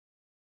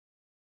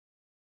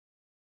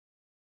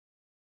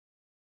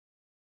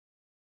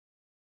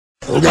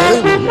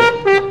Okay?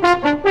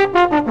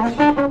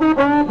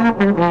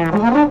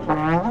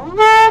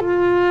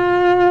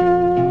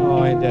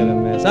 Oh, ain't that a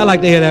mess? I'd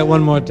like to hear that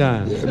one more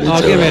time. Yeah,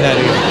 Oh, give me that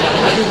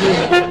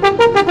again.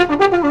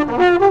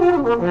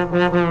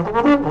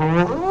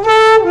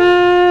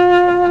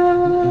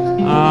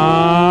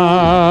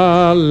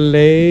 Ah,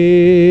 lazy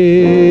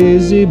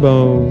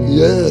bone.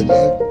 Yeah.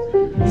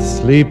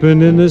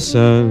 Sleeping in the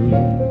sun.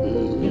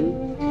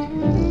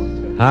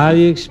 How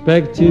you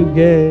expect to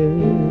get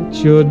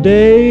your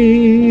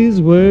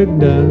day's work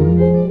done?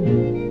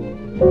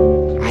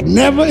 I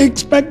never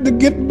expect to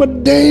get my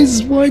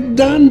day's work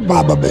done,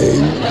 Baba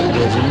Babe.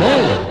 What's the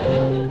matter?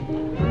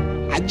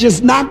 I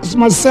just knocks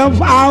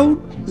myself out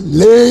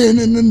laying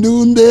in the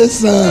noonday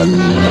sun.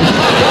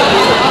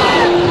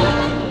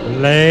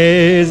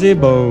 Lazy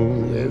bone.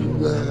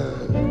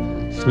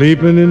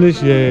 Sleeping in the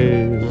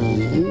shade.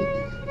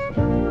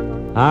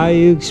 How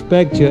you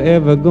expect you're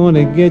ever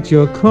gonna get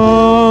your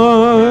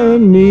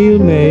cornmeal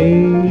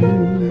made?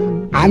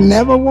 I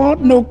never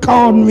want no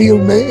cornmeal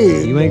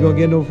made. You ain't gonna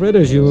get no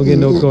fritters, you won't get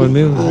no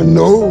cornmeal. I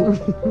know,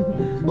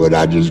 but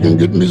I just can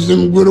get me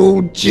some good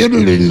old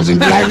chitlins and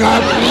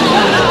black-eyed peas.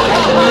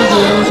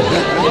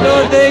 You know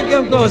what they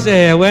come close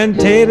here when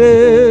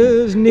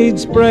taters need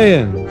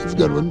spraying. That's a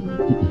good one.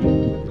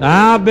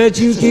 I bet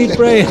you keep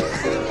praying.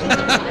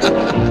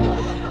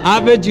 I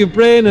bet you're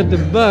praying that the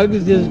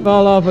bugs just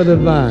fall off of the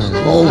vine.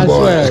 Oh, I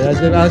boy.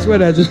 I swear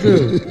that's the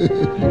truth.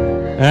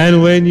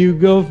 And when you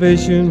go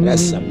fishing,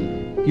 That's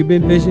something. you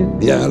been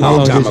fishing? Yeah, a How long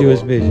long time since you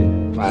ago. was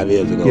fishing? 5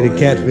 years ago. Get a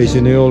catfish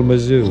in the old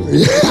Mizzou.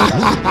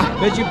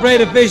 Bet you pray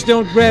the fish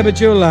don't grab at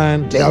your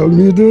line. Tell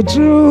me the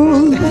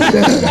truth.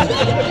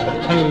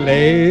 A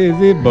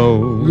lazy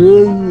bone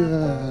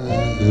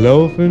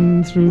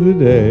loafing through the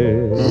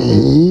day.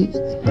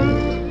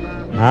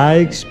 I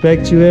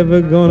expect you ever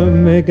gonna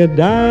make a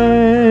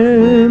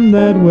dime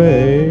that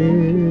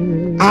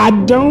way. I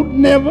don't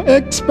never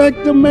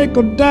expect to make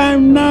a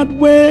dime that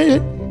way.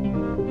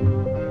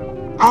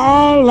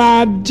 All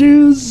I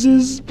do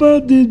is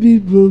but the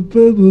people.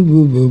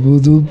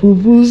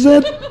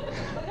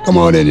 Come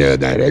on in here,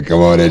 Daddy.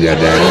 Come on in here,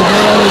 Daddy. Come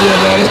on in here,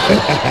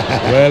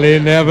 Daddy. Well, he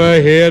never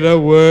heard a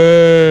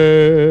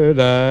word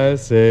I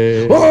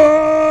say. Oh!